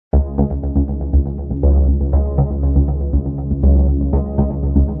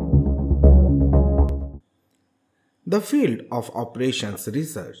The field of operations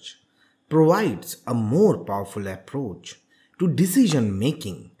research provides a more powerful approach to decision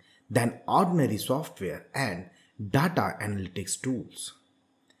making than ordinary software and data analytics tools.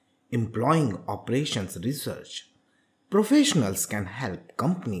 Employing operations research, professionals can help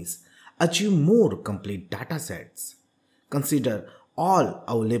companies achieve more complete datasets, consider all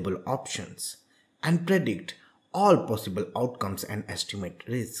available options, and predict all possible outcomes and estimate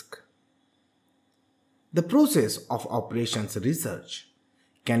risk. The process of operations research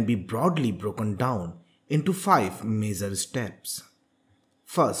can be broadly broken down into 5 major steps.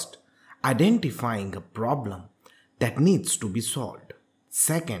 First, identifying a problem that needs to be solved.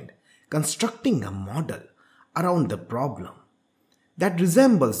 Second, constructing a model around the problem that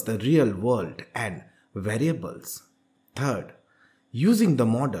resembles the real world and variables. Third, using the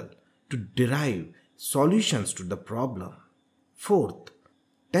model to derive solutions to the problem. Fourth,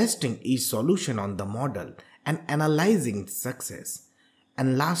 testing each solution on the model and analyzing its success.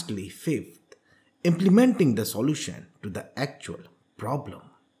 And lastly, fifth, implementing the solution to the actual problem.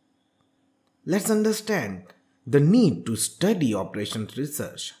 Let's understand the need to study operations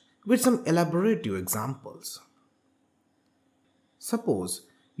research with some elaborative examples. Suppose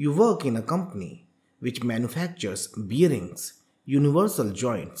you work in a company which manufactures bearings, universal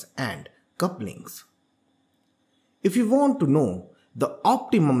joints, and couplings. If you want to know the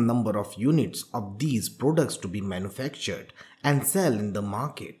optimum number of units of these products to be manufactured and sell in the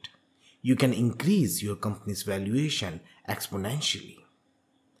market, you can increase your company's valuation exponentially.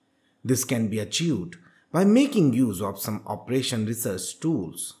 This can be achieved by making use of some operation research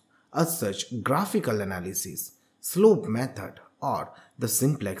tools, as such graphical analysis, slope method, or the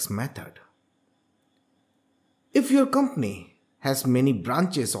simplex method. If your company has many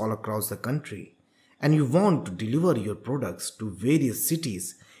branches all across the country, and you want to deliver your products to various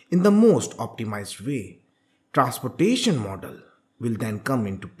cities in the most optimized way, transportation model will then come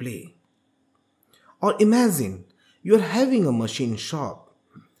into play. Or imagine you are having a machine shop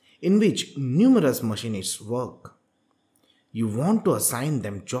in which numerous machinists work. You want to assign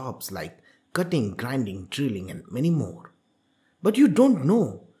them jobs like cutting, grinding, drilling, and many more. But you don't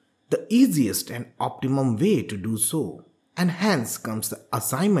know the easiest and optimum way to do so, and hence comes the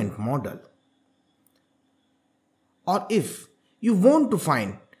assignment model. Or if you want to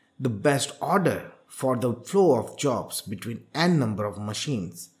find the best order for the flow of jobs between n number of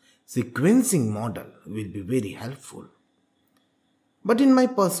machines, sequencing model will be very helpful. But in my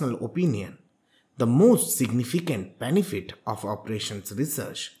personal opinion, the most significant benefit of operations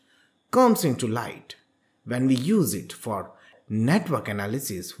research comes into light when we use it for network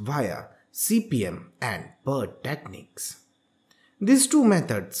analysis via CPM and BERT techniques. These two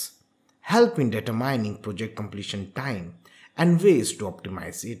methods help in determining project completion time and ways to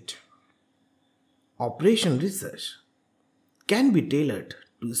optimize it. Operation research can be tailored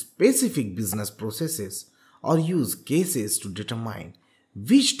to specific business processes or use cases to determine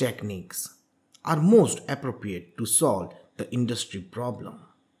which techniques are most appropriate to solve the industry problem.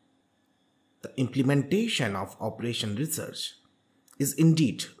 The implementation of operation research is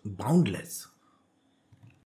indeed boundless.